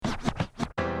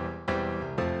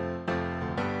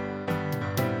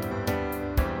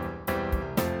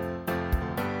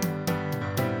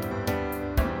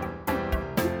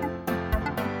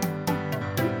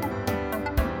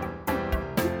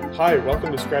Hi,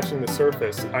 welcome to Scratching the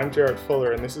Surface. I'm Jarrett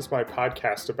Fuller, and this is my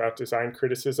podcast about design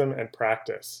criticism and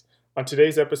practice. On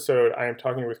today's episode, I am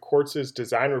talking with Quartz's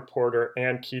design reporter,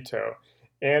 Ann Keto.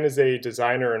 Ann is a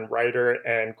designer and writer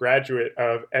and graduate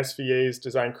of SVA's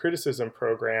design criticism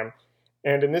program.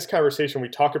 And in this conversation, we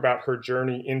talk about her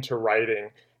journey into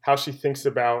writing, how she thinks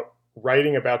about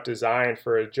writing about design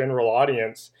for a general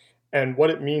audience, and what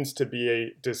it means to be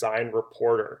a design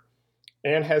reporter.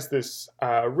 Ann has this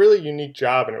really unique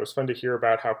job, and it was fun to hear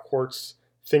about how Quartz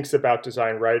thinks about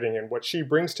design writing and what she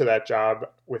brings to that job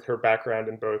with her background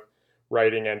in both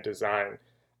writing and design.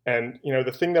 And,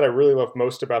 the thing that I really love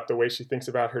most about the way she thinks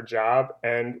about her job,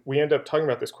 and we end up talking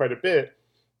about this quite a bit,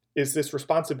 is this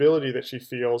responsibility that she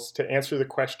feels to answer the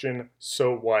question,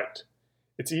 so what?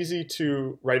 It's easy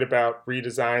to write about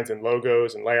redesigns and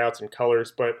logos and layouts and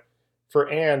colors, but for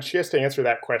Ann, she has to answer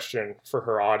that question for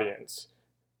her audience.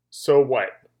 So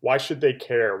what? Why should they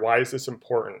care? Why is this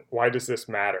important? Why does this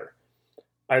matter?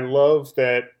 I love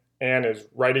that Ann is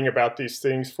writing about these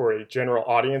things for a general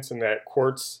audience and that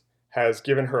Quartz has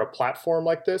given her a platform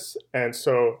like this. And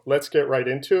so let's get right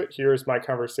into it. Here's my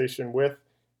conversation with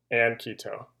Ann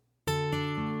Keto.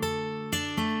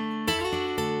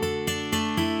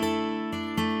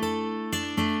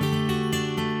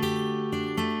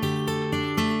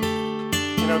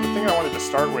 The thing I wanted to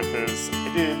start with is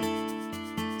I did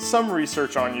some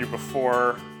research on you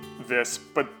before this,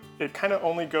 but it kind of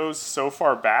only goes so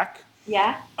far back.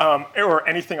 Yeah. Or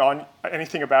anything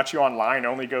about you online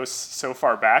only goes so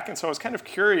far back, and so I was kind of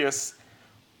curious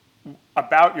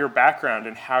about your background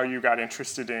and how you got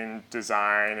interested in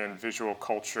design and visual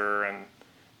culture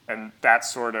and that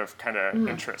sort of kind of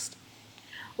interest.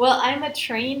 Well, I'm a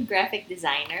trained graphic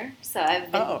designer, so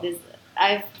I've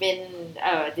been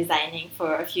designing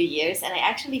for a few years, and I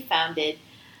actually founded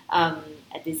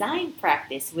a design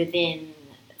practice within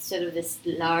sort of this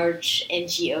large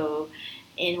NGO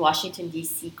in Washington,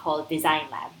 D.C. called Design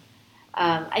Lab.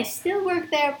 I still work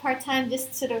there part-time,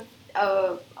 just sort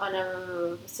of on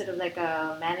a sort of like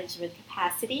a management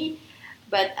capacity,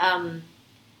 but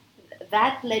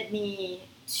that led me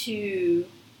to,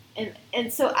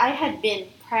 and so I had been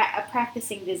a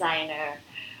practicing designer,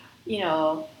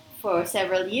 for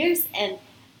several years, and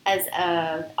as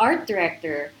an art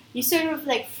director, you sort of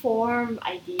like form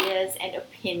ideas and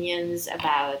opinions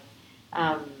about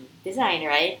design,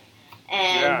 right?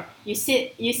 And you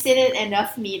sit in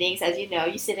enough meetings, as you know,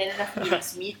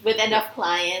 meet with enough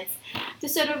clients to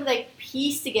sort of like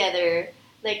piece together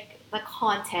like the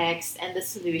context and the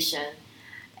solution,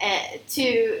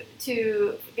 to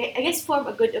I guess form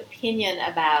a good opinion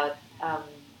about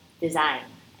design.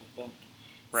 I think.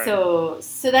 Right. So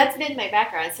that's been my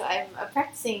background. So I'm a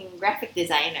practicing graphic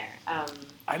designer.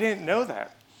 I didn't know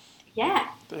that. Yeah.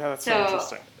 Yeah, that's so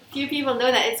interesting. Few people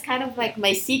know that. It's kind of like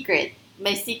my secret.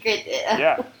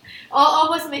 Yeah.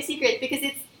 Almost my secret, because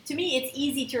to me it's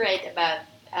easy to write about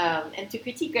and to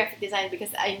critique graphic design because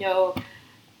I know,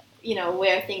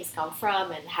 where things come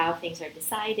from and how things are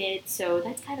decided. So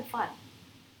that's kind of fun.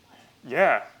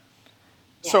 Yeah.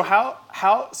 So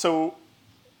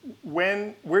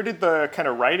where did the kind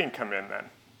of writing come in then?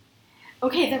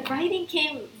 Okay, the writing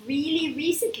came really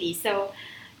recently. So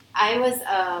I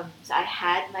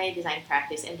had my design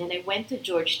practice, and then I went to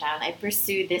Georgetown. I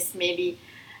pursued this maybe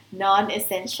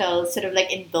non-essential, sort of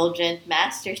like indulgent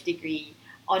master's degree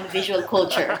on visual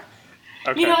culture.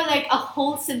 Okay. Like a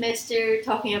whole semester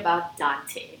talking about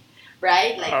Dante,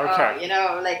 right? Like, okay.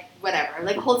 like whatever,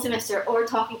 like a whole semester, or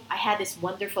I had this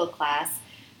wonderful class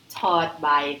taught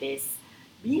by this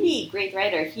really great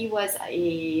writer. He was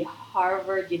a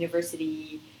Harvard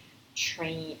University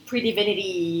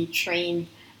pre-divinity trained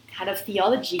kind of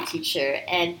theology teacher,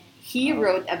 and he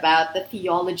wrote about the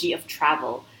theology of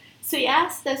travel. So he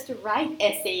asked us to write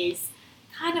essays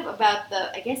kind of about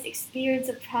the, I guess, experience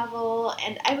of travel,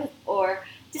 or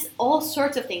just all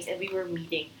sorts of things. And we were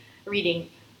reading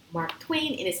Mark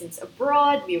Twain, Innocents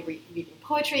Abroad, we were reading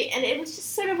poetry, and it was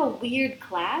just sort of a weird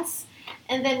class.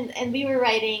 And we were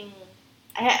writing,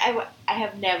 I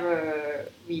have never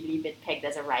really been pegged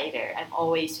as a writer. I'm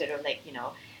always sort of like,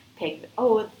 pegged,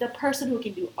 the person who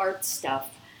can do art stuff.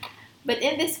 But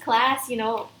in this class,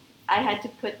 I had to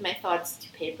put my thoughts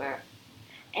to paper.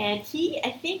 And he,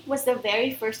 I think, was the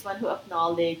very first one who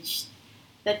acknowledged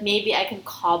that maybe I can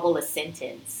cobble a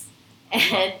sentence.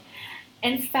 And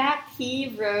in fact,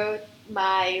 he wrote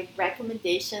my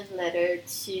recommendation letter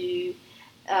to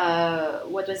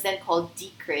what was then called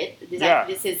DCRIT, Design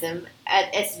Criticism,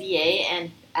 at SVA,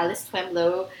 and Alice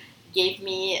Twemlow gave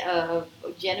me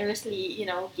generously,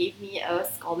 gave me a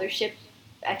scholarship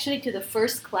actually to the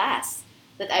first class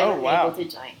that I was able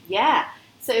to join. Yeah,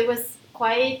 so it was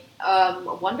quite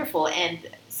wonderful and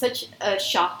such a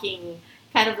shocking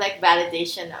kind of like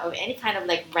validation of any kind of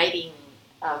like writing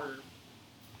um,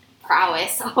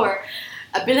 prowess or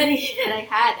ability that I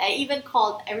had.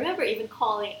 I remember even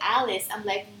calling Alice. I'm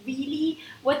like, really?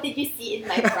 What did you see in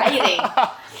my writing?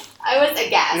 I was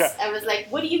aghast. Yeah. I was like,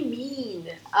 what do you mean?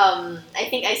 I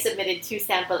think I submitted 2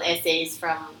 sample essays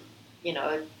from, you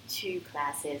know, 2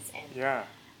 classes. And Yeah.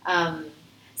 um,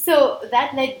 so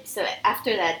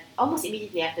after that, almost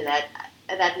immediately after that,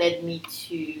 that led me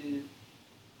to,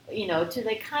 to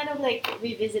like kind of like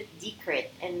revisit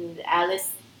Decrit, and Alice,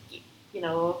 you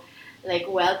know, like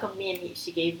welcomed me, and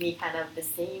she gave me kind of the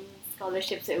same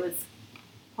scholarship, so it was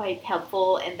quite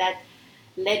helpful, and that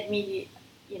led me,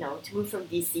 to move from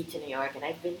DC to New York, and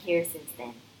I've been here since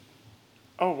then.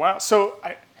 Oh wow! So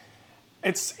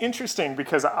it's interesting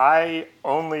because I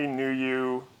only knew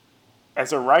you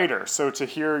as a writer. So to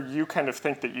hear you kind of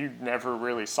think that you never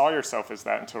really saw yourself as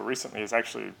that until recently is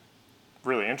actually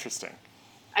really interesting.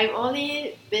 I've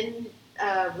only been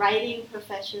writing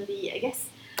professionally, I guess.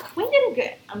 When did I go?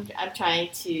 I'm trying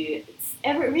to. It's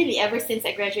ever since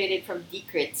I graduated from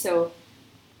Decrit. So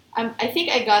I think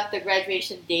I got the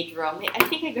graduation date wrong. I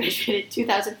think I graduated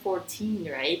 2014,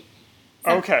 right?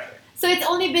 So, Okay. So it's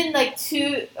only been like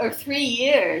 2 or 3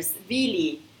 years,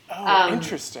 really. Oh,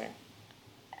 interesting.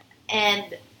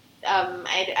 And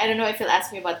I don't know if you'll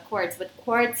ask me about Quartz, but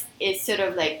Quartz is sort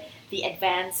of like the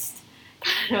advanced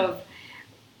kind of,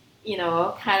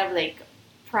 kind of like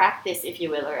practice, if you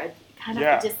will, or kind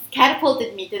of just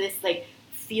catapulted me to this like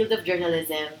field of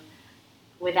journalism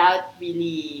without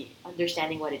really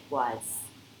understanding what it was.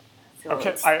 So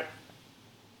okay,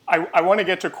 I want to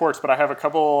get to Quartz, but I have a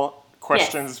couple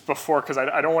questions before, because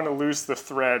I don't want to lose the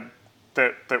thread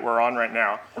that we're on right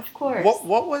now. Of course.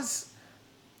 What was...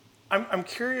 I'm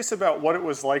curious about what it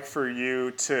was like for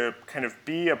you to kind of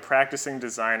be a practicing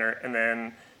designer and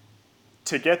then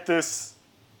to get this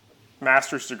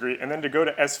master's degree and then to go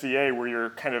to SVA where you're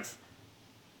kind of,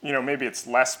 maybe it's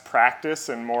less practice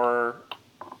and more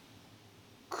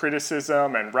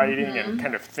criticism and writing and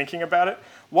kind of thinking about it.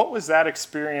 What was that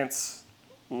experience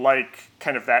like,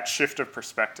 kind of that shift of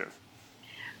perspective?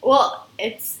 Well,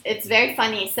 it's very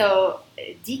funny. So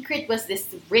Decrit was this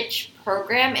rich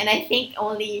program, and I think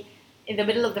only in the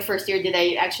middle of the first year did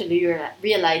I actually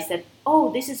realize that,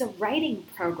 oh, this is a writing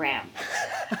program.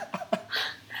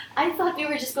 I thought we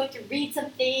were just going to read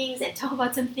some things and talk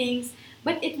about some things,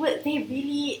 but they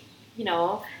really,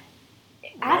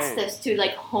 asked us to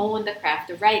like hone the craft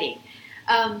of writing.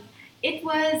 It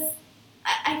was,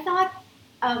 I thought,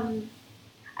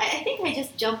 I think I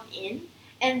just jumped in,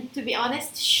 and to be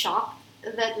honest, shocked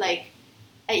that like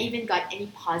I even got any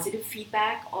positive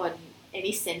feedback on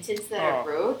any sentence that I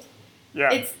wrote.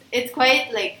 Yeah. It's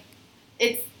quite like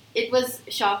it was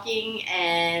shocking,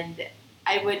 and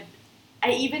I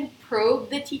even probed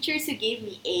the teachers who gave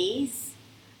me A's.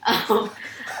 I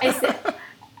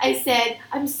said,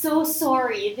 I'm so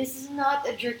sorry. This is not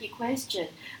a jerky question,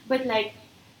 but like,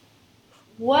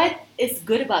 what is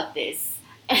good about this?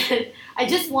 And I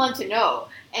just want to know.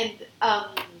 And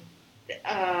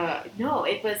no,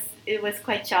 it was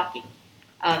quite shocking.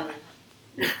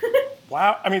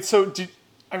 Wow.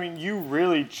 I mean, you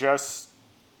really just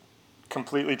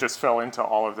completely just fell into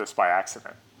all of this by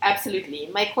accident. Absolutely.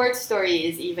 My Quartz story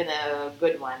is even a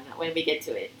good one when we get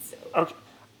to it. So. Okay.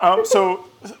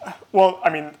 Well, I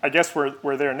mean, I guess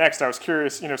we're there next. I was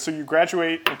curious, so you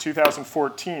graduate in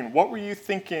 2014. What were you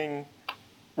thinking?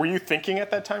 Were you thinking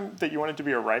at that time that you wanted to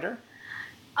be a writer?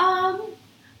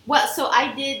 Well, so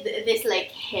I did this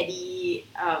like heady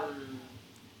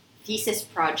thesis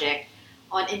project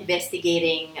on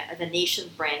investigating the nation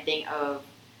branding of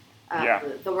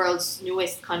the world's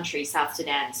newest country, South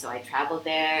Sudan. So I traveled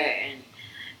there, and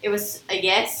it was, I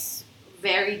guess,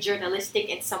 very journalistic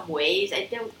in some ways. I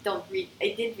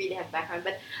didn't really have background,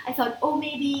 but I thought, oh,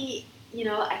 maybe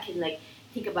I can like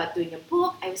think about doing a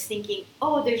book. I was thinking,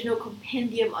 oh, there's no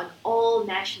compendium on all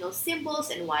national symbols,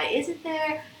 and why isn't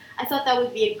there? I thought that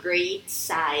would be a great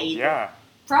side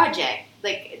project,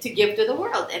 like to give to the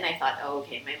world. And I thought, oh,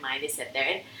 okay, my mind is set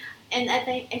there. And I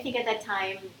think at that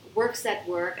time, Works That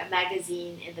Work, a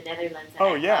magazine in the Netherlands that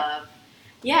I love,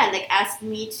 like asked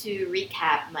me to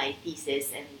recap my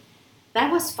thesis, and that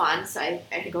was fun. So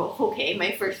I go, okay,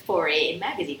 my first foray in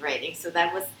magazine writing. So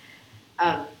that was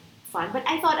fun. But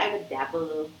I thought I would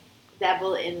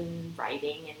dabble in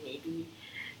writing, and maybe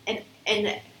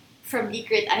and from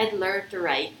Decrit I had learned to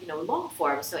write long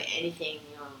form, so anything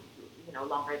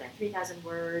longer than 3,000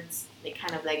 words, like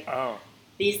kind of like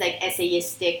these like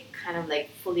essayistic kind of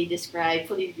like fully described,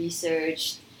 fully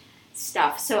researched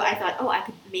stuff. So I thought, oh, I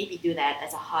could maybe do that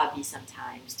as a hobby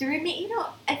sometimes. To remain,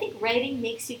 I think writing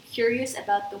makes you curious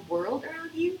about the world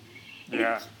around you. And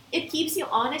Yeah. it keeps you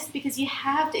honest because you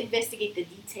have to investigate the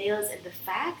details and the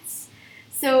facts.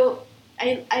 So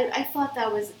I thought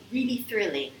that was really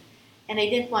thrilling. And I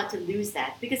didn't want to lose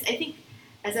that because I think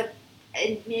as a,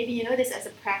 and maybe you know this as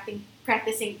a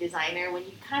practicing designer, when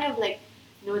you kind of like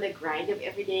know the grind of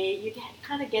every day, you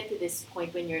kind of get to this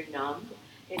point when you're numb.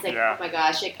 It's like, Yeah. oh my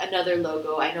gosh, like another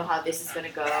logo. I know how this is gonna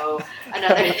go.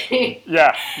 Another thing.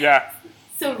 Yeah. Yeah.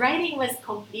 So writing was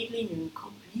completely new,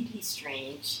 completely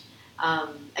strange.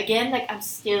 Again, like I'm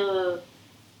still,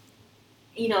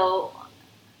 you know,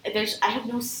 I have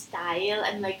no style.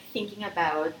 I'm like thinking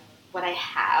about what I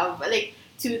have, like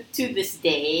to this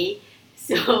day.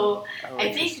 So Oh,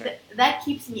 I think interesting. that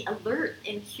keeps me alert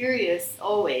and curious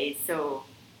always.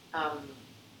 Um,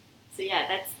 so yeah,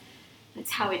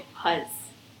 that's how it was.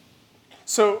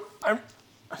 So I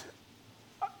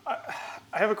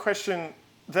have a question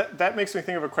that makes me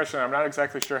think of a question. I'm not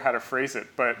exactly sure how to phrase it,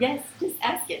 but Yes, just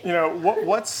ask it. you know,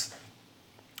 what's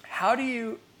how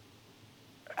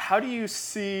do you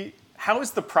see how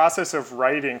is the process of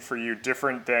writing for you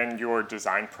different than your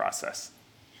design process?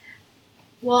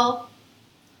 Well,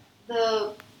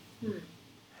 the hmm,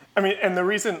 I mean, and the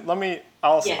reason,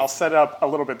 I'll yes, set up a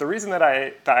little bit. The reason that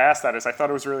I asked that is I thought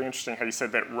it was really interesting how you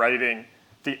said that writing,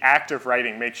 the act of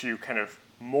writing, makes you kind of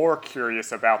more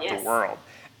curious about the yes. world,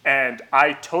 and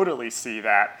I totally see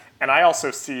that, and I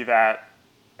also see that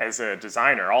as a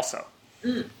designer also.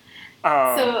 Mm.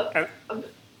 Um, So and um,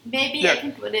 maybe I yeah,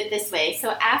 can put it this way.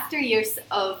 So after years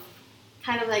of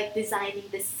kind of like designing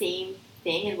the same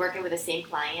thing and working with the same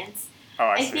clients, oh,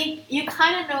 I I see. think you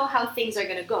kind of know how things are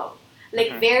going to go. Like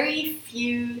Hmm. very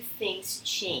few things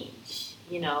change,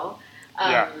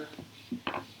 Yeah, um,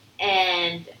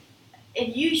 and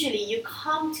usually you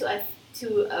come to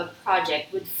a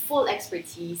project with full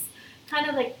expertise, kind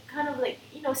of like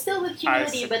still with I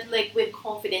humility, see. but like with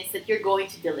confidence that you're going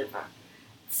to deliver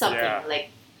something Yeah, like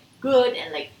good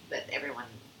and like that everyone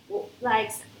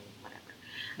likes and whatever.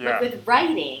 But yeah, with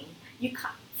writing,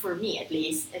 for me at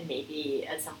least, and maybe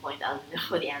at some point I'll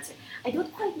know the answer. I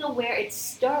don't quite know where it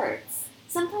starts.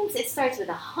 Sometimes it starts with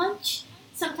a hunch.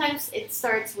 Sometimes it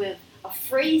starts with a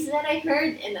phrase that I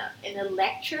heard in a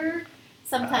lecture.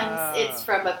 Sometimes it's ah,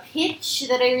 from a pitch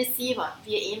that I receive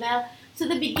via email. So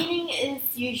the beginning is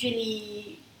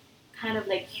usually kind of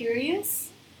like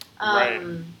curious. right.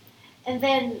 Um, and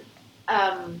then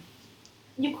um,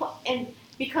 and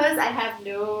because I have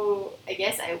no, I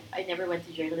guess I never went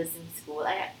to journalism school.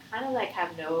 I kind of like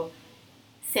have no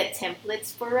set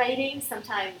templates for writing.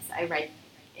 Sometimes I write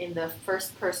in the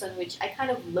first person, which I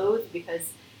kind of loathe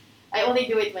because I only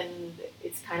do it when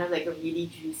it's kind of like a really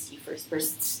juicy first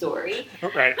person story.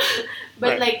 Right,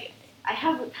 But right. like I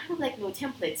have kind of like no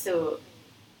template, so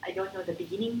I don't know the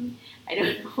beginning. I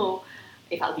don't know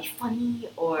if I'll be funny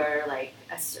or like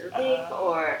acerbic Uh,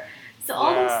 or so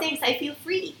all those yeah, things. I feel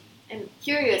free and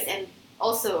curious, and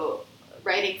also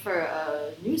writing for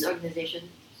a news organization,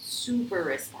 super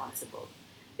responsible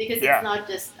because it's yeah. not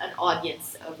just an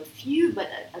audience of a few, but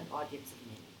an audience of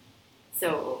many.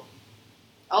 So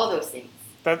all those things.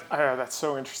 That's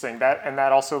so interesting.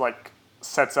 That also like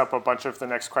sets up a bunch of the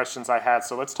next questions I had.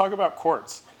 So let's talk about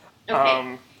quartz. Okay.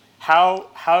 Um,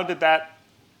 how did that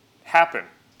happen?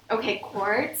 Okay.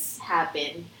 Quartz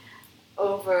happened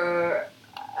over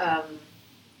um,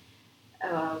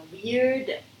 a weird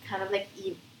kind of like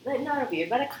not a weird,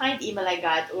 but a kind email I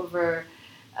got over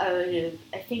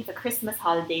I think the Christmas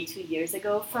holiday 2 years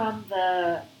ago from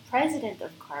the president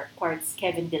of Quartz,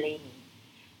 Kevin Delaney,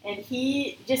 and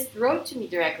he just wrote to me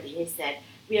directly. He said,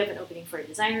 "We have an opening for a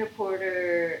design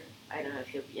reporter. I don't know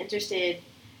if you'll be interested."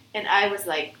 And I was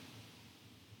like,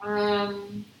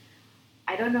 um,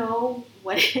 I don't know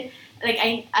what. Like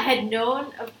I had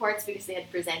known of Quartz because they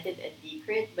had presented at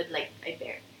Decrit, but like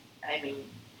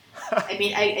I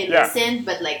mean, I Yeah, listened,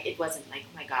 but like it wasn't like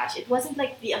oh my gosh, it wasn't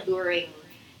like the alluring,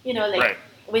 like right.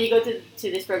 when you go to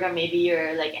this program, maybe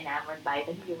you're like enamored by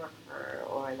the media worker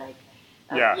or like,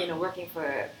 Yeah, working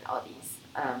for all these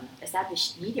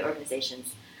established media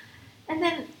organizations. And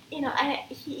then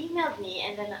he emailed me,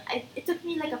 and then it took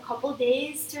me like a couple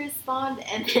days to respond,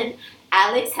 and then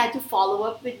Alex had to follow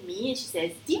up with me, and she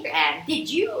says, "Dear Anne,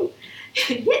 did you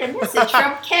get a message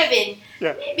from Kevin?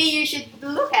 yeah, Maybe you should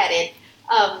look at it."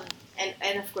 Um,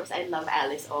 and of course, I love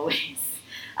Alice always.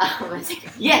 I was like,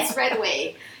 "Yes, right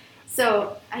away."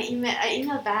 So I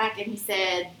emailed back, and he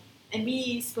said, and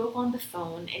we spoke on the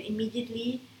phone, and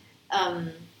immediately,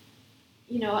 um,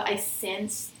 I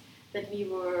sensed that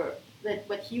that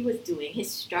what he was doing,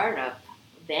 his startup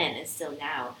then and still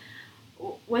now,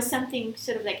 was something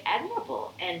sort of like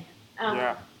admirable,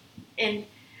 Yeah. and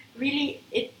really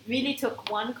it really took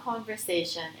one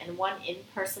conversation and one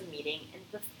in-person meeting. And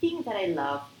the thing that I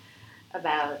loved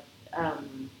about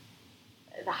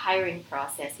the hiring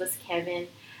process was Kevin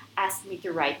asked me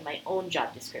to write my own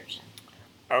job description.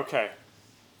 Okay.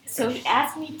 So he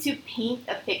asked me to paint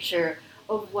a picture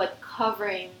of what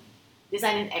covering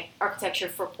design and architecture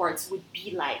for Quartz would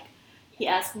be like. He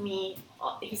asked me,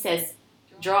 he says,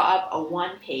 draw up a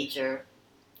one-pager,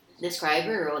 describe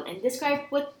your role, and describe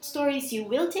what stories you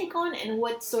will take on and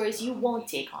what stories you won't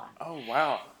take on. Oh,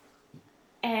 wow.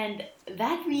 And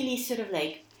that really sort of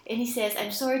like, and he says,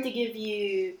 I'm sorry to give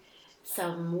you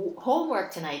some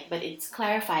homework tonight, but it's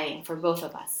clarifying for both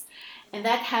of us. And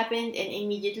that happened, and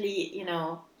immediately,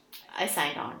 I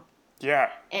signed on. Yeah.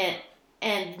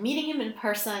 And meeting him in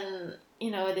person,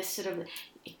 this sort of,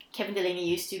 Kevin Delaney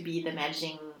used to be the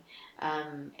managing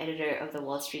editor of the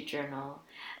Wall Street Journal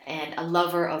and a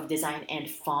lover of design and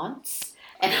fonts.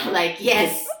 And I'm like,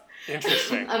 yes.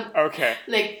 Interesting. Okay.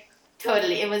 Like,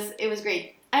 totally. It was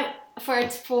great.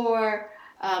 For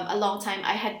a long time,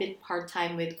 I had been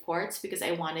part-time with Quartz because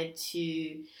I wanted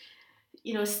to,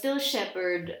 still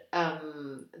shepherd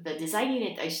the design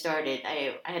unit I started.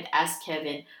 I had asked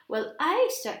Kevin, well, I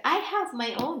have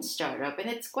my own startup and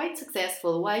it's quite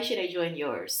successful. Why should I join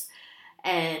yours?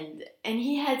 And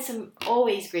he had some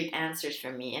always great answers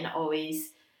for me, and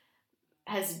always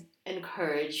has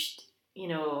encouraged,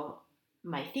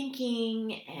 my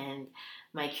thinking and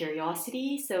my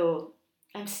curiosity. So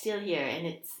I'm still here, and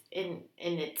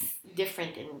it's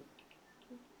different and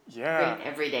great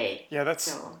every day. Yeah,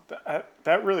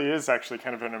 that really is actually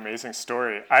kind of an amazing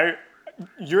story.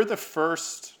 You're the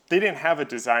first. They didn't have a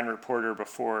design reporter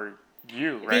before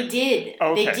you, right? They did.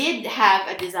 Oh, okay. They did have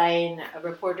a design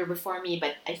reporter before me,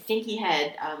 but I think he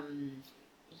had I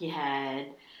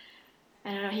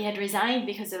don't know, he had resigned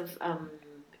because of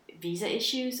visa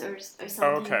issues or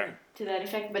something to that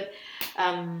effect. But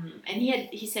and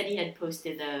he said he had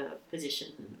posted the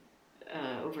position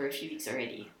over a few weeks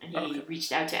already, and he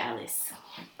reached out to Alice.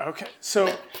 Okay,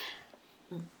 so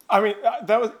I mean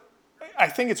I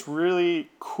think it's really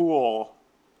cool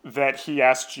that he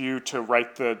asked you to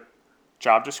write the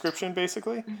job description,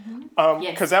 basically.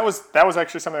 Because that was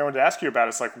actually something I wanted to ask you about.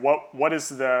 It's like what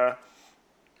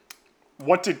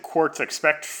did Quartz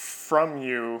expect from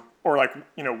you, or like,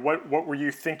 what were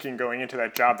you thinking going into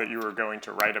that job that you were going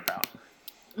to write about?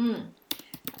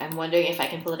 I'm wondering if I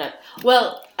can pull it up.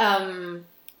 Well,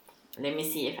 let me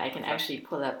see if I can actually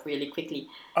pull up really quickly.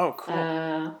 Oh,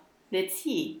 cool. Let's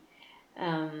see. He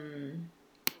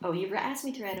asked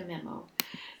me to write a memo.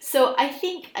 So I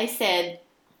think I said,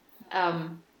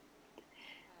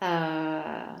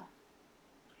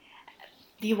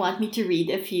 do you want me to read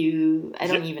a few? I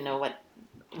don't even know what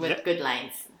good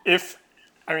lines. If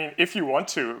you want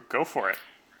to, go for it.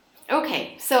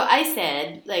 Okay, so I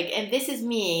said, and this is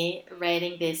me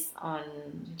writing this on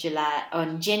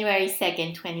January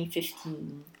 2nd,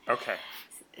 2015. Okay.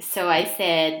 So I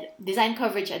said, design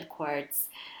coverage at Quartz.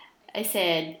 I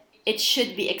said, it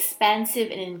should be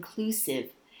expansive and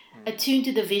inclusive, attuned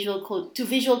to the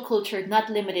visual culture, not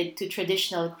limited to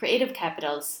traditional creative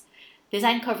capitals.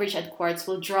 Design coverage at Quartz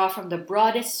will draw from the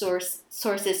broadest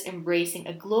sources, embracing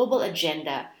a global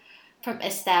agenda from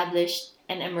established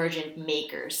and emergent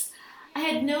makers.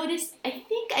 I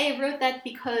think I wrote that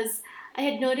because I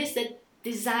had noticed that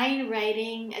design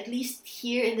writing, at least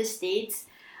here in the States,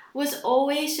 was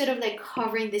always sort of like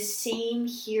covering the same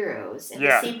heroes and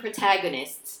the same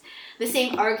protagonists, the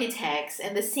same architects,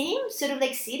 and the same sort of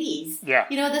like cities. Yeah.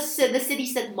 The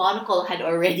cities that Monocle had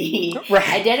already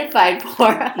identified for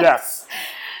us. Yes.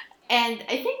 And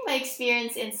I think my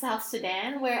experience in South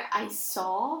Sudan, where I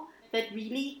saw that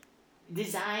really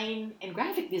design and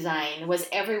graphic design was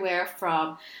everywhere,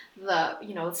 from the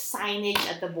signage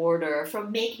at the border,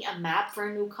 from making a map for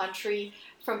a new country,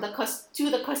 from the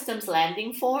customs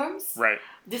landing forms. Right.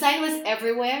 Design was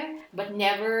everywhere, but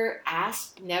never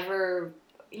asked, never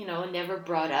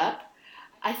brought up.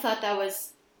 I thought that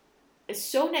was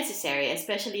so necessary,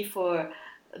 especially for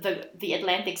the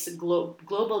Atlantic's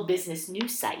global business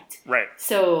news site. Right.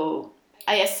 So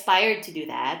I aspired to do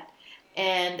that,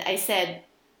 and I said,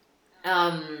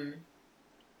 I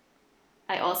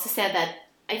also said that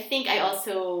I think I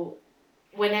also,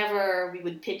 whenever we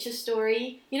would pitch a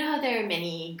story, how there are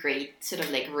many great sort of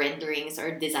like renderings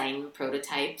or design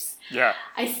prototypes. Yeah.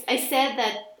 I said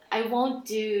that I won't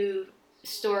do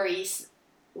stories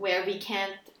where we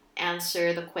can't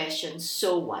answer the question,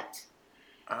 so what?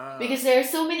 Because there are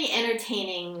so many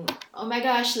entertaining, oh my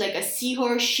gosh, like a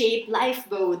seahorse-shaped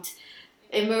lifeboat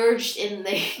emerged in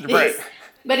this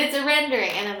But it's a rendering,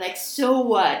 and I'm like, so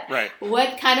what? Right.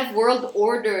 What kind of world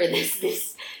order does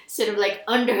this sort of like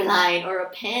underline or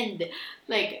append?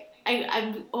 Like,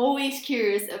 I'm always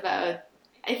curious about.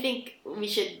 I think we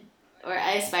should, or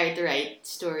I aspire to write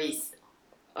stories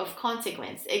of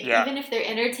consequence. Like, Yeah. even if they're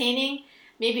entertaining,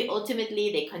 maybe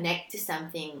ultimately they connect to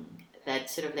something that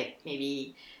sort of like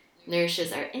maybe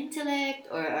nourishes our intellect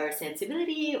or our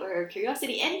sensibility or our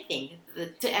curiosity, anything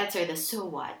to answer the so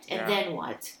what and then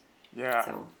what. Yeah,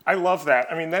 So. I love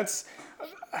that. I mean,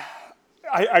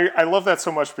 I love that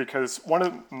so much because one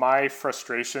of my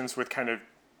frustrations with kind of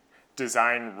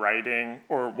design writing,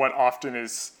 or what often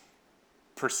is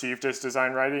perceived as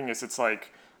design writing, is it's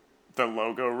like the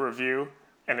logo review,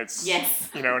 and it's Yes.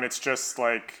 and it's just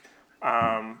like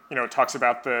it talks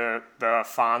about the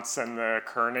fonts and the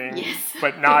kerning, yes.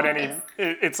 but not any. Yes.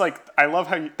 It's like I love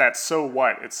how that's so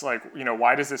what. It's like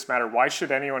why does this matter? Why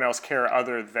should anyone else care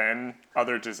other than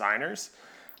other designers?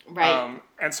 Right.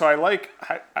 And so I like.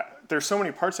 There's so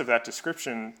many parts of that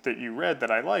description that you read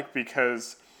that I like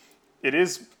because it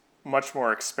is much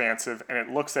more expansive and it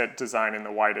looks at design in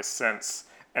the widest sense.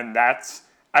 And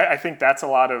I think that's a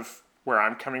lot of where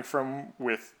I'm coming from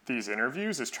with these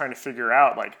interviews, is trying to figure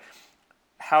out like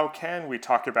how can we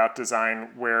talk about design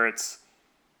where it's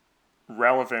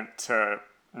relevant to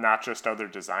not just other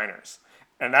designers.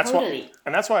 And that's Totally.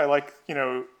 why I like,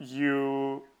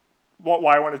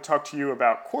 why I want to talk to you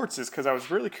about Quartz is because I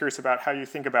was really curious about how you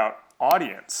think about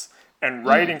audience and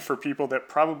writing for people that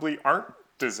probably aren't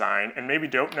design and maybe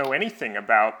don't know anything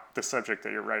about the subject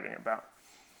that you're writing about.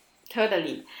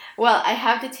 Totally. Well, I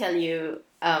have to tell you,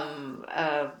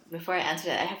 before I answer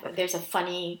that, there's a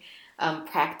funny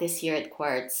practice here at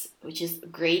Quartz, which is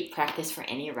great practice for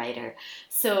any writer.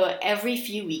 So every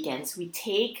few weekends, we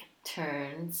take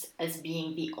turns as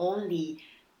being the only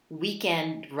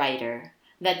weekend writer.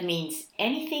 That means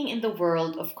anything in the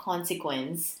world of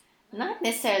consequence, not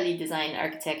necessarily design,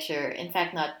 architecture, in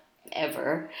fact, not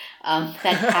ever, that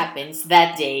happens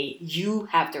that day, you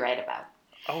have to write about.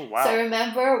 Oh, wow. So I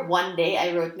remember one day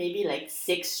I wrote maybe like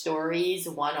 6 stories,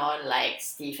 one on like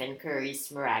Stephen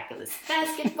Curry's miraculous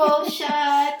basketball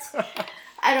shot.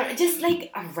 I don't just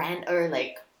like a rant or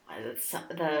like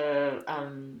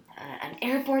an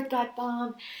airport got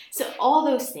bombed. So all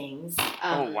those things.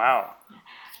 Oh, wow.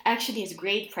 Actually, is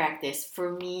great practice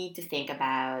for me to think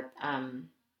about.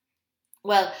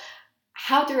 Well,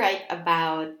 how to write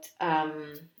about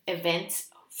events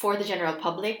for the general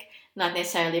public, not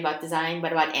necessarily about design,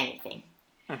 but about anything.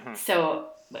 Mm-hmm. So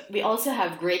we also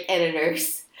have great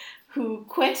editors who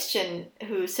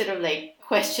sort of like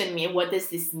question me, what does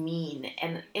this mean?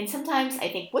 And sometimes I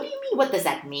think, what do you mean? What does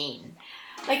that mean?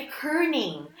 Like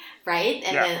kerning, right?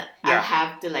 And then I'll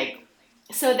have to like,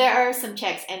 so there are some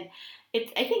checks, and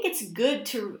I think it's good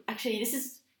to actually. This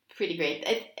is pretty great.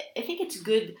 I think it's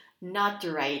good not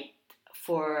to write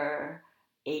for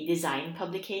a design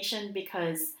publication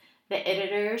because the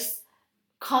editors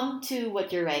come to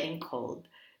what you're writing cold.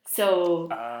 So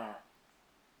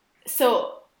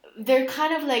so they're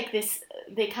kind of like this.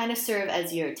 They kind of serve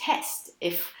as your test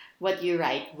if what you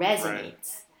write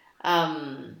resonates.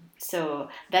 Right. So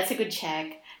that's a good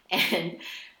check. And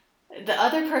the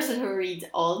other person who reads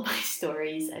all my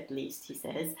stories, at least he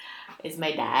says, is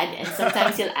my dad. And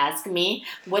sometimes he'll ask me,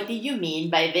 what do you mean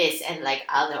by this? And like,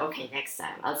 I'll know, okay, next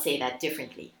time I'll say that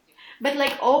differently. But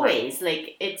like always,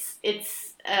 like it's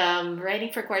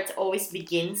writing for Quartz always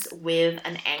begins with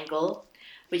an angle,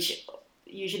 which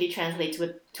usually translates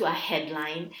to a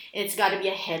headline. And it's got to be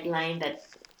a headline that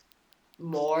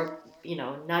more,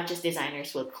 not just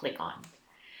designers will click on.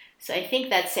 So I think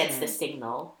that sets the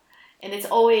signal. And it's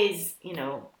always,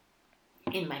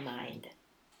 in my mind.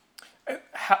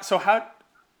 So how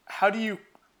do you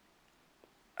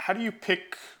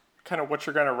pick kind of what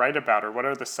you're going to write about, or what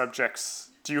are the subjects?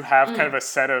 Do you have kind of a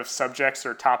set of subjects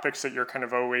or topics that you're kind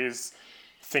of always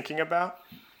thinking about?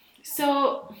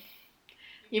 So,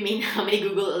 you mean how many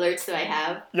Google alerts do I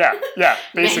have? Yeah,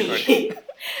 basically.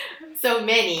 So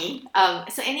many.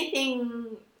 So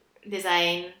anything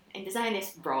design. And design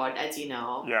is broad, as you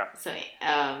know. Yeah. So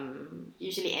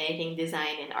usually anything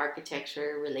design and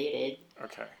architecture related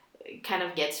kind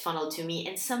of gets funneled to me.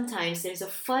 And sometimes there's a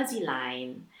fuzzy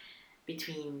line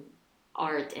between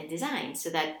art and design. So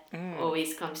that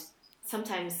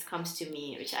sometimes comes to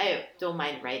me, which I don't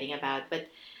mind writing about. But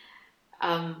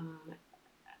I'm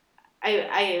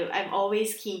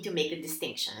always keen to make a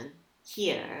distinction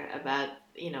here about,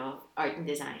 art and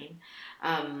design.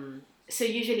 So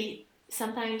usually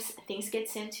sometimes things get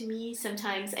sent to me.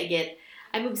 Sometimes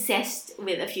I'm obsessed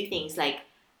with a few things like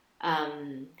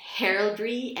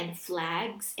heraldry and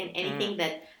flags and anything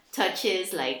that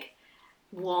touches like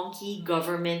wonky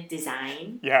government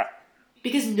design. Yeah.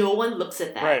 Because no one looks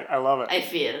at that. Right, I love it. I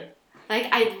feel. Like,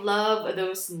 I love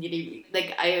those nitty,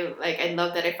 I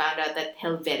love that I found out that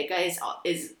Helvetica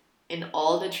is in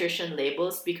all nutrition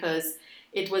labels because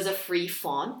it was a free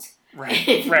font.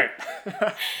 Right, right.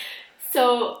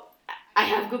 So I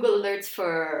have Google Alerts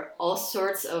for all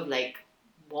sorts of like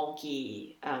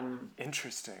wonky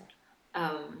interesting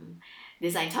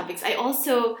design topics. I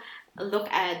also look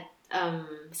at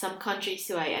some countries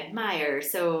who I admire.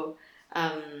 So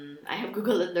I have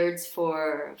Google Alerts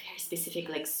for very specific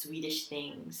like Swedish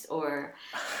things or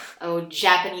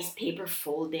Japanese paper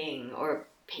folding or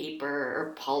paper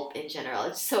or pulp in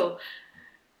general. So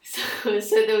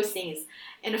those things.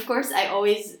 And of course, I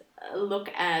always look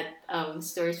at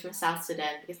stories from South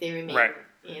Sudan because they remain, right.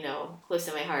 Close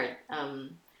to my heart.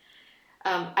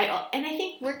 I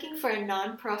think working for a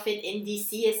nonprofit in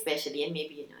DC especially, and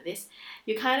maybe you know this,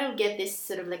 you kind of get this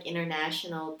sort of like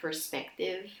international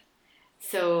perspective.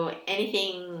 So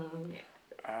anything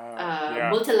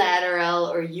multilateral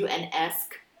or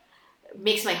UN-esque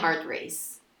makes my heart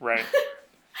race. Right.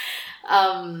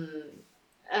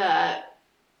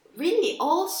 Really,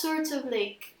 all sorts of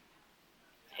like,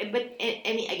 but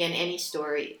any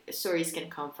stories can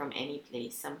come from any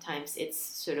place. Sometimes it's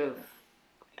sort of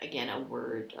again a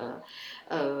word,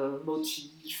 a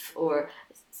motif, or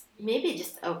maybe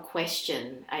just a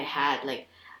question I had. Like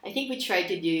I think we tried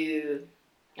to do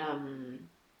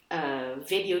a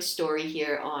video story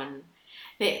here on.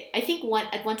 I think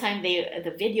at one time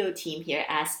the video team here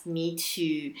asked me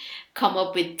to come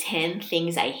up with 10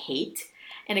 things I hate.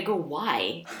 And I go,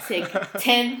 why? It's like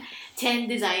 10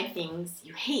 design things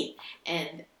you hate.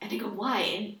 And I go,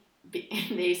 why?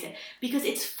 And they said, because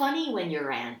it's funny when you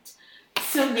rant.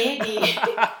 So maybe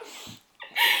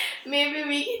maybe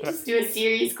we can just do a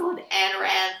series called Anne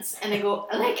Rants. And I go,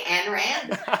 I like Anne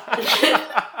Rand.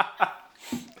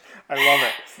 I love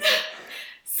it.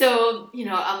 So,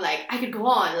 I'm like, I could go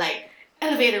on, like,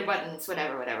 elevator buttons,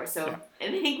 whatever. So,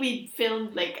 and I think we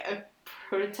filmed, like, a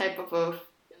prototype of a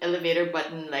elevator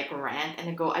button, like, rant, and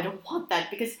I go, I don't want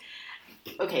that, because,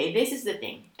 okay, this is the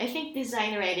thing. I think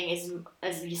design writing is,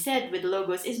 as we said with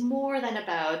logos, is more than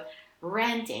about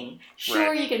ranting.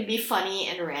 Sure, right. You can be funny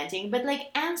and ranting, but,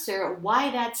 like, answer why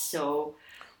that's so.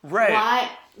 Right. Why,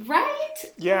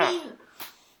 right? Yeah.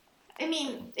 I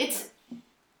mean, it's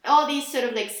all these sort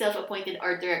of like self-appointed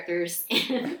art directors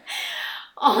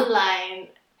online,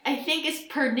 I think is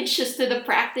pernicious to the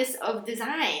practice of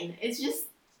design. It's just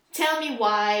tell me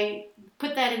why,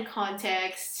 put that in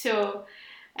context. So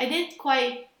I didn't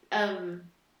quite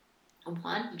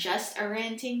want just a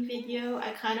ranting video. I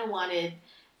kind of wanted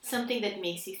something that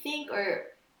makes you think, or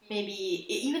maybe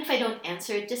even if I don't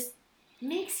answer, it just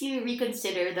makes you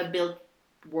reconsider the built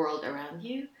world around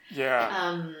you.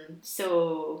 Yeah.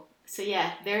 So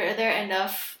yeah, there are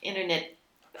enough internet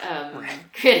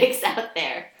critics out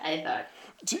there, I thought.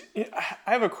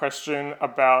 I have a question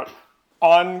about,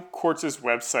 on Quartz's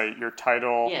website, your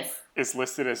title is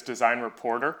listed as design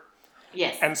reporter.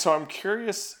 Yes. And so I'm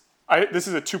curious, this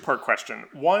is a two-part question.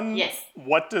 One,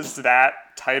 what does that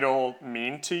title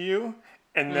mean to you?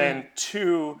 And then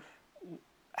two,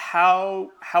 how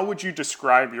would you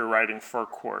describe your writing for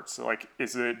Quartz? Like,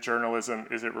 is it journalism?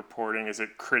 Is it reporting? Is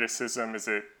it criticism? Is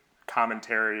it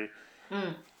commentary?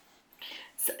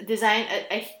 So design.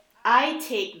 I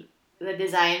take the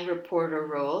design reporter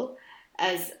role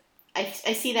as I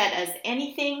see that as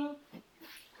anything.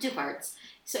 Two parts.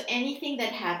 So anything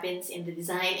that happens in the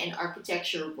design and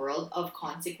architecture world of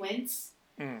consequence,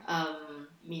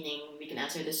 meaning we can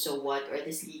answer the so what or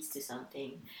this leads to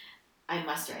something, I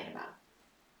must write about.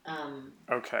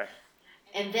 Okay.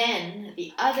 And then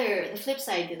the flip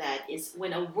side to that is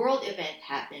when a world event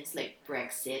happens, like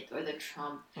Brexit or the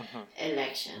Trump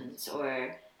elections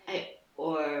or a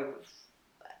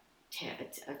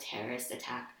terrorist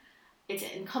attack, it's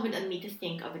incumbent on me to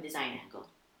think of a design angle.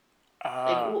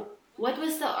 Like, what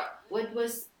was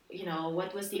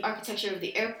the architecture of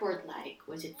the airport like?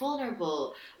 Was it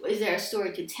vulnerable? Is there a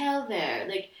story to tell there?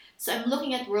 Like, so I'm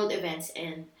looking at world events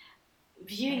and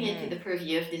viewing it through the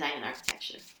purview of design and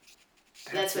architecture.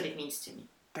 That's what it means to me.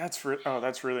 That's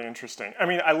really interesting. I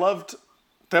mean,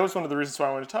 that was one of the reasons why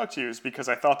I wanted to talk to you, is because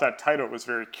I thought that title was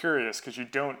very curious, because you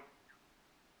don't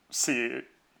see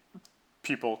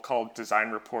people called design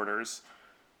reporters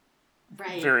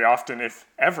very often, if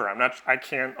ever. I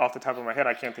can't, off the top of my head,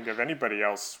 I can't think of anybody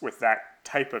else with that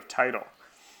type of title.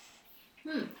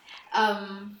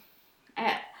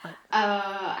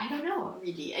 I don't know,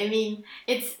 really. I mean,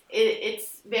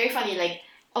 it's very funny. Like,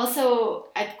 also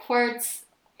at Quartz,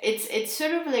 it's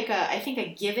sort of like I think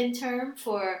a given term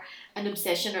for an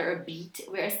obsession or a beat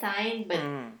we're assigned, but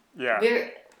yeah.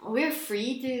 we're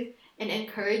free to and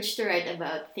encouraged to write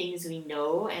about things we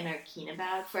know and are keen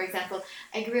about. For example,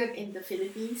 I grew up in the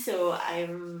Philippines, so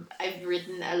I've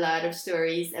written a lot of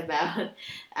stories about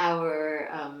our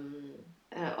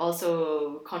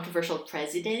also controversial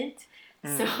president.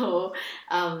 So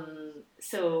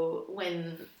so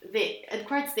when they at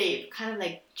Quartz, they kind of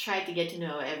like try to get to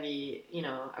know every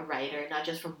a writer, not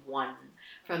just from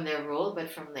their role,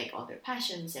 but from like all their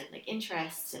passions and like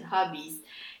interests and hobbies.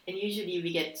 And usually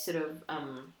we get sort of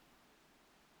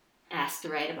asked to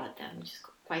write about them, which is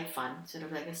quite fun, sort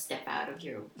of like a step out of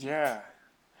your routine. Yeah.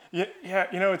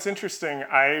 It's interesting.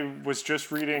 I was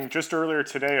just reading just earlier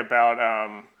today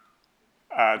about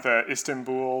the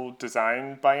Istanbul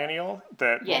Design Biennial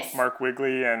that Mark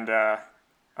Wigley and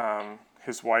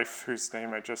his wife, whose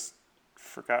name I just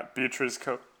forgot, Beatriz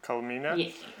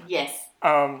Colomina. Yes.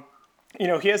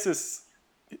 He has this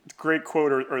great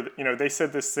quote, or they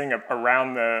said this thing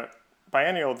around the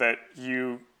biennial that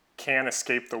you can't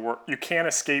escape you can't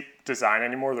escape design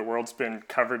anymore. The world's been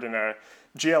covered in a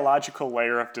geological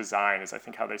layer of design, is I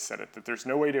think how they said it. That there's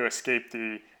no way to escape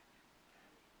the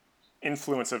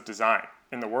influence of design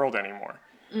in the world anymore.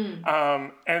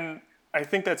 And I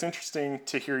think that's interesting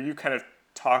to hear you kind of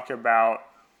talk about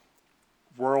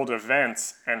world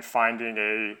events and finding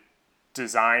a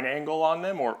design angle on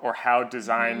them, or how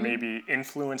design maybe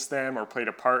influenced them or played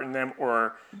a part in them,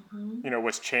 or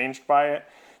was changed by it.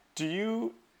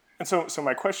 So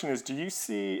my question is, do you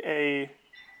see I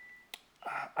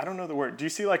don't know the word, do you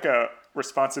see like a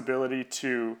responsibility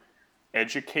to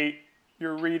educate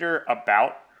your reader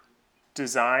about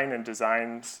design and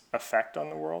design's effect on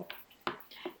the world?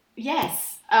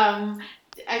 Yes.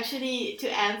 Actually, to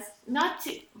answer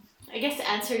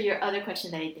your other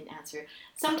question that I didn't answer.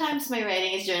 Sometimes my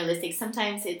writing is journalistic.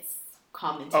 Sometimes it's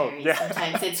commentary.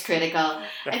 Sometimes it's critical.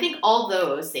 I think all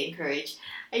those they encourage.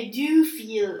 I do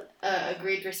feel a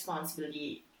great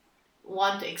responsibility.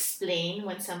 Want to explain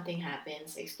when something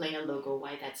happens, explain a logo,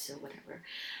 why that's so, whatever.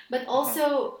 But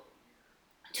also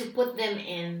to put them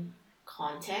in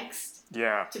context.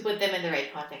 Yeah. To put them in the right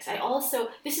context.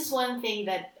 This is one thing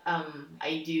that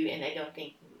I do, and I don't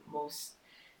think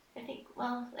I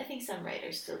think some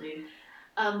writers still do.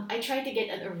 I try to get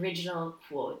an original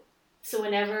quote. So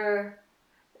whenever,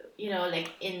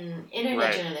 like in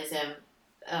internet journalism,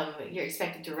 you're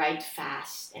expected to write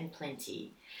fast and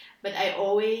plenty. But I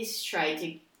always try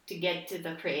to get to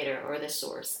the creator or the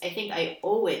source. I think I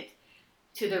owe it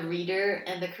to the reader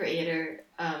and the creator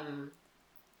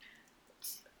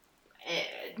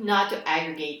not to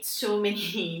aggregate so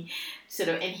many sort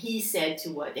of, and he said to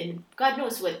what, and God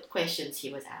knows what questions he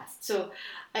was asked. So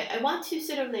I want to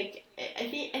sort of like, I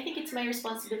think it's my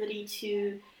responsibility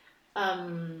to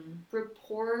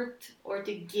report or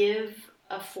to give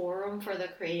a forum for the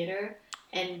creator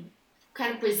and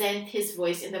kind of present his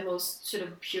voice in the most sort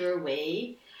of pure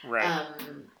way. Right.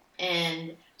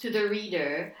 And to the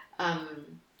reader,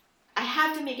 I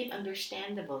have to make it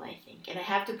understandable, I think, and I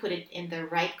have to put it in the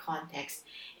right context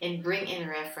and bring in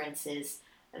references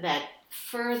that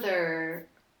further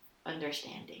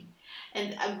understanding.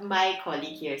 And my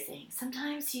colleague here is saying,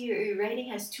 sometimes your writing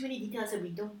has too many details that we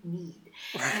don't need.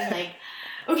 And I'm like,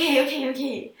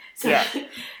 okay. So,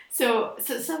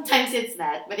 so sometimes it's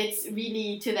that, but it's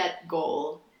really to that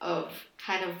goal of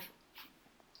kind of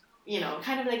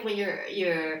like when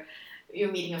you're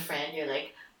meeting a friend, you're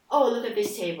like, oh, look at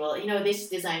this table. This is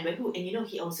designed by who? And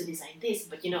he also designed this.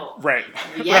 But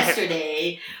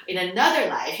yesterday in another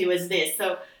life he was this.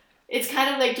 So it's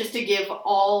kind of like just to give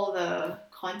all the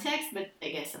context. But I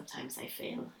guess sometimes I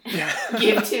fail.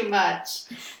 Give too much.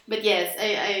 But yes,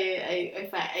 I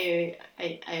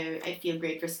feel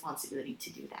great responsibility to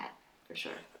do that for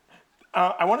sure.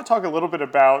 I want to talk a little bit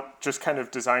about just kind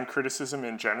of design criticism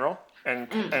in general.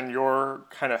 And your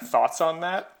kind of thoughts on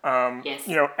that. Yes.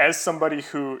 As somebody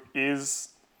who is,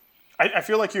 I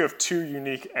feel like you have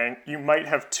you might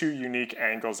have two unique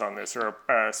angles on this, or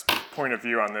a point of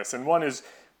view on this. And one is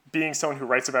being someone who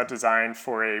writes about design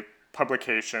for a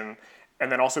publication,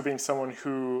 and then also being someone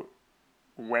who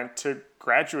went to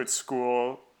graduate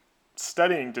school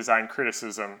studying design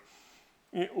criticism.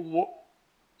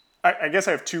 I guess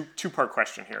I have two-part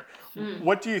question here.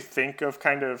 What do you think of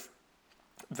kind of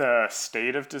the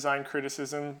state of design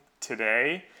criticism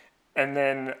today, and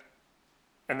then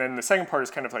the second part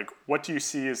is kind of like, what do you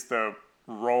see as the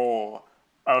role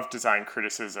of design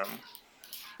criticism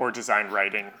or design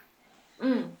writing?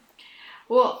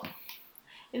 Well,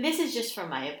 and this is just from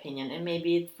my opinion, and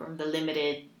maybe from the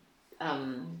limited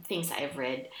things I've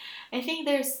read. I think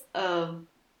there's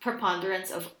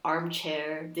preponderance of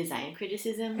armchair design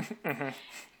criticism.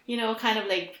 Mm-hmm. Kind of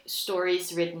like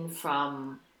stories written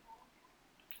from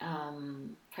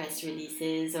press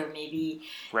releases, or maybe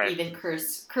Right. even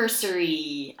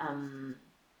cursory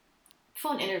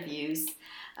phone interviews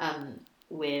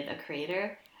with a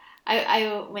creator.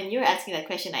 When you were asking that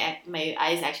question, my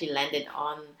eyes actually landed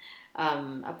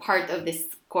on a part of this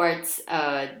Quartz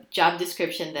job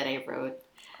description that I wrote.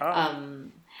 Oh.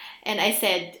 And I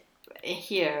said,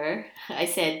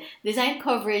 design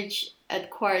coverage at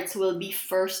Quartz will be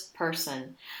first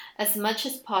person. As much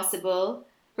as possible,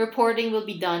 reporting will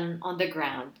be done on the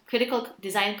ground. Critical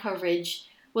design coverage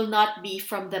will not be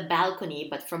from the balcony,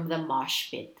 but from the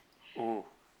mosh pit. Ooh,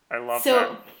 I love that.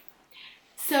 So,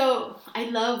 so I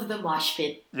love the mosh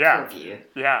pit Yeah. purview.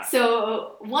 Yeah.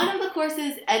 So one of the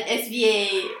courses at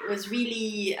SVA was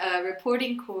really a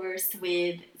reporting course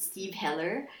with Steve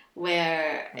Heller,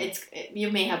 where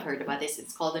you may have heard about this.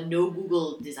 It's called a No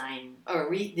Google Design or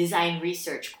Design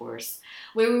Research course,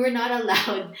 where we were not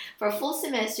allowed for a full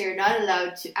semester, not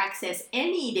allowed to access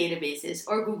any databases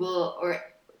or Google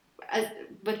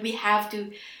but we have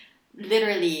to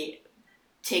literally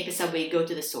take the subway, go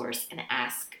to the source, and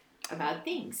ask about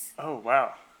things. Oh,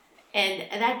 wow. And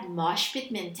that mosh pit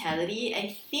mentality,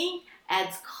 I think,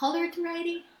 adds color to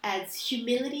writing, adds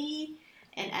humility,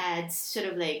 and adds sort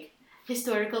of like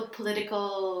historical,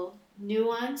 political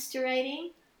nuance to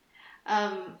writing.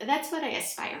 That's what I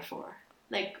aspire for.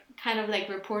 Like, kind of like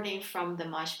reporting from the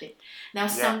mosh pit. Now,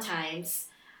 sometimes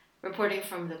reporting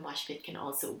from the mosh pit can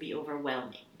also be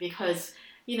overwhelming because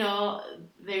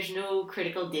there's no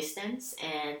critical distance,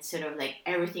 and sort of like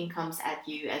everything comes at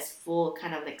you as full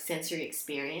kind of like sensory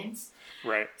experience.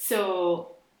 Right.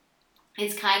 So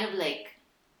it's kind of like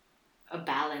a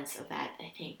balance of that,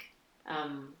 I think,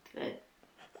 that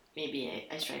maybe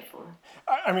I strive for.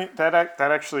 I mean, that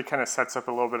actually kind of sets up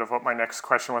a little bit of what my next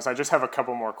question was. I just have a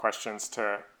couple more questions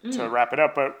to wrap it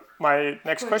up. But my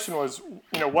next question was,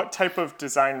 what type of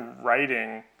design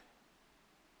writing,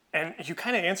 and you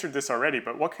kind of answered this already,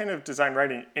 but what kind of design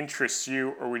writing interests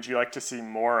you or would you like to see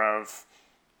more of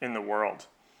in the world?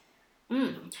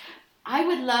 I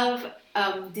would love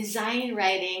design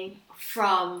writing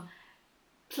from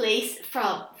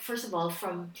first of all,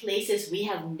 from places we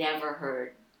have never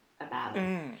heard about.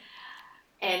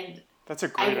 And that's a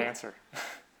great answer.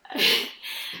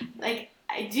 Like,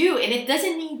 I do, and it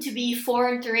doesn't need to be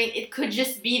foreign terrain. It could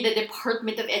just be the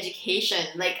Department of Education.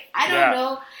 Like, I don't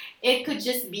know. It could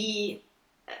just be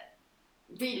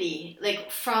really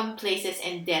like from places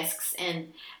and desks,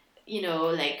 and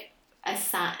like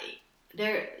aside.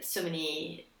 There are so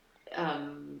many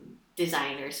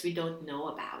designers we don't know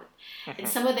about, and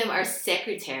some of them are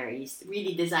secretaries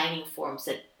really designing forms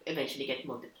that eventually get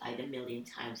multiplied a million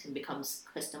times and becomes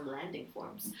custom landing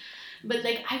forms. But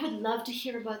like, I would love to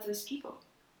hear about those people,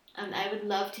 and I would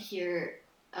love to hear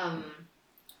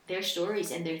their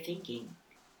stories and their thinking.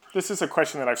 This is a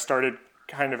question that I've started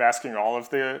kind of asking all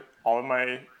of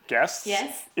my guests.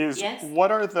 Yes.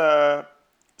 What are the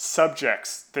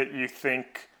subjects that you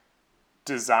think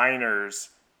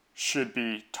designers should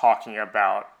be talking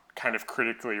about kind of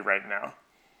critically right now?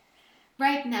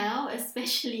 Right now,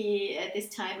 especially at this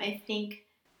time, I think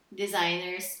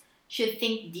designers should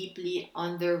think deeply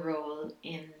on their role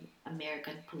in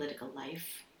American political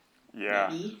life. Yeah.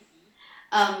 Maybe.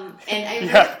 And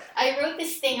I wrote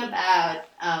this thing about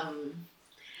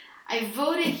I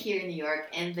voted here in New York,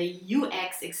 and the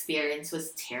UX experience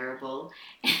was terrible.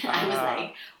 And I was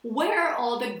like, where are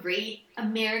all the great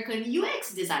American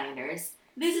UX designers?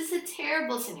 This is a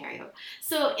terrible scenario.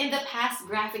 So in the past,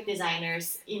 graphic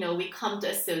designers, we come to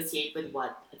associate with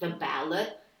what? The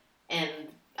ballot and,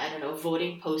 I don't know,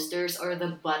 voting posters or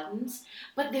the buttons.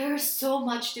 But there's so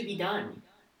much to be done.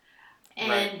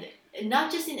 And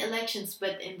not just in elections,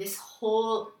 but in this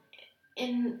whole,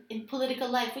 in political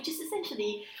life, which is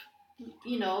essentially,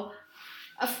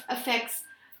 affects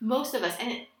most of us.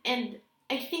 And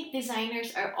I think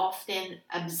designers are often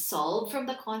absolved from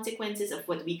the consequences of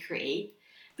what we create.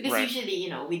 Because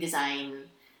usually, we design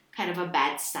kind of a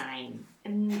bad sign.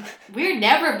 And we're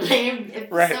never blamed if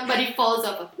somebody falls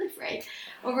off a cliff, right?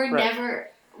 Or we're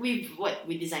never, we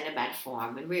design a bad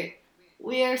form. And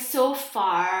we are so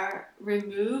far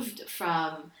removed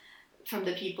from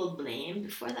the people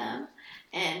blamed for them.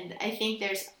 And I think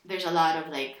there's a lot of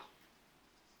like,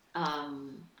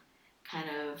 kind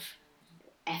of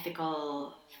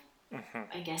ethical,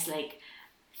 I guess, like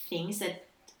things that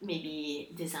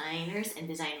maybe designers and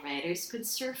design writers could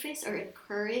surface or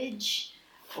encourage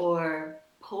or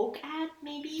poke at,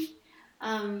 maybe.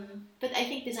 But I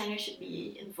think designers should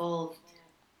be involved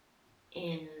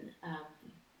in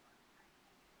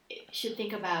should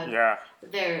think about Yeah.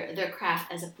 their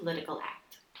craft as a political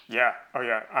act. Yeah. Oh,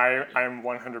 yeah. I'm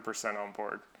 100% on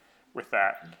board with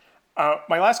that.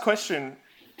 My last question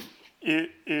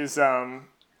is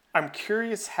I'm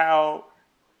curious how,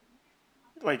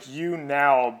 like, you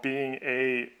now being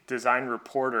a design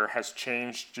reporter has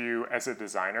changed you as a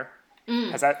designer.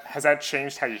 Has that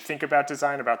changed how you think about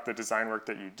design, about the design work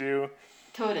that you do?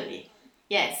 Totally.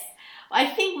 Yes. I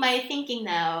think my thinking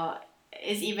now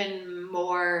is even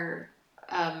more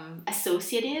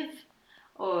associative,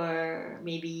 or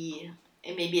maybe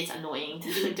it's annoying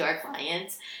to our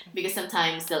clients, because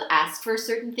sometimes they'll ask for a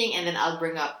certain thing and then I'll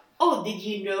bring up, oh, did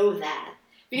you know that?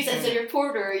 Because as a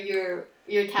reporter, you're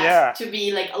tasked to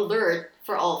be like alert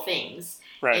for all things,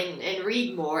 right, and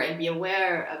read more and be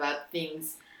aware about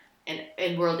things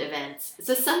and world events.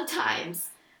 So sometimes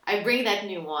I bring that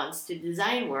nuance to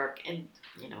design work, and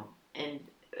and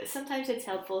sometimes it's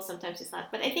helpful, sometimes it's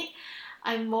not. But I think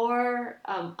I'm more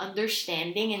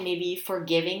understanding and maybe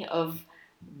forgiving of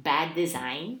bad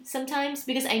design sometimes,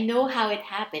 because I know how it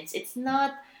happens. It's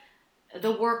not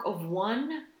the work of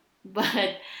one,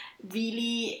 but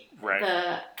really right.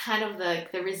 the kind of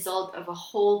the result of a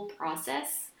whole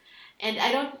process. And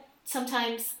I don't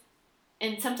sometimes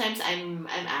and sometimes I'm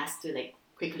asked to like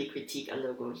quickly critique a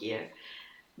logo here,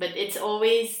 but it's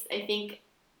always, I think,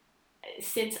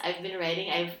 since I've been writing,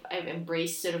 I've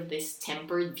embraced sort of this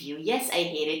tempered view. Yes, I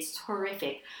hate it. It's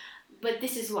horrific, but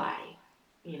this is why,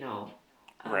 you know.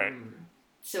 Right.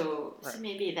 So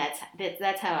maybe that's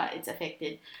how it's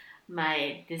affected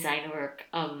my design work.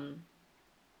 I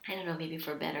don't know, maybe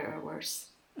for better or worse.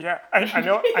 Yeah, I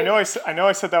know I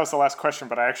said that was the last question,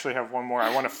 but I actually have one more.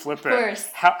 I want to flip it. Of course.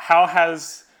 How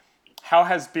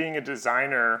has being a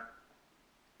designer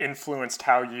influenced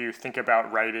how you think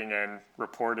about writing and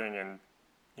reporting and,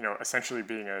 essentially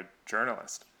being a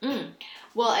journalist?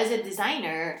 Well, as a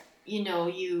designer,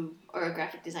 or a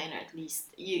graphic designer at least,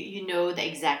 you know the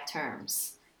exact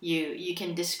terms. You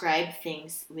can describe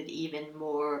things with even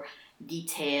more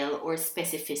detail or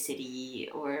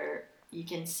specificity, or you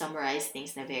can summarize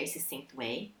things in a very succinct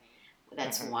way.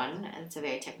 That's one, and it's a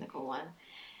very technical one.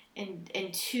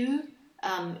 And two,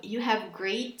 you have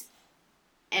great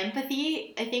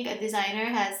empathy. I think a designer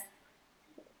has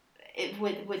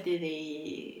what do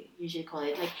they usually call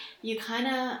it? Like, you kind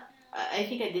of, I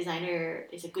think a designer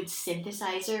is a good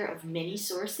synthesizer of many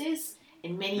sources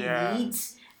and many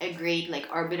needs, a great like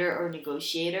arbiter or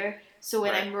negotiator. So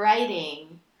when I'm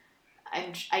writing,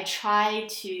 I try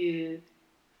to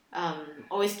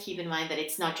always keep in mind that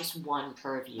it's not just one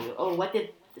purview. Oh, what did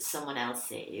someone else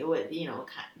say? What,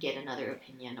 get another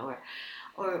opinion,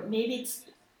 or maybe it's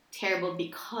terrible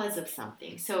because of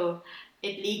something. So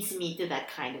it leads me to that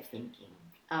kind of thinking.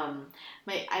 I'm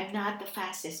not the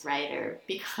fastest writer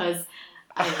because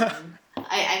I'm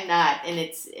not,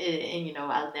 and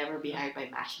I'll never be hired by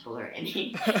Mashable or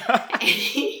any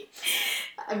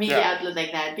media outlet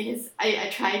like that, because I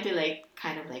try to like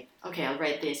kind of like, okay, I'll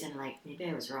write this and like maybe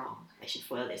I was wrong. I should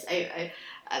foil this. I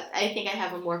think I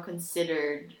have a more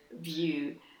considered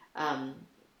view,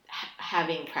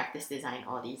 having practiced design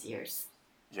all these years.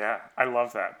 Yeah, I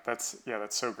love that. That's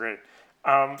so great.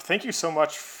 Thank you so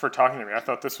much for talking to me. I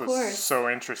thought this was so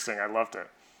interesting. I loved it.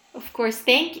 Of course.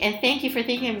 Thank you for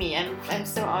thinking of me. I'm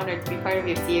so honored to be part of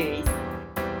your series.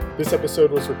 This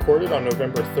episode was recorded on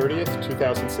November 30th,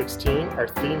 2016. Our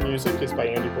theme music is by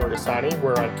Andy Borgasani.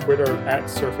 We're on Twitter at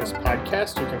Surface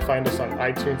Podcast. You can find us on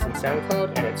iTunes and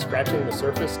SoundCloud and at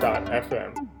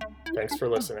scratchingthesurface.fm. Thanks for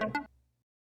listening.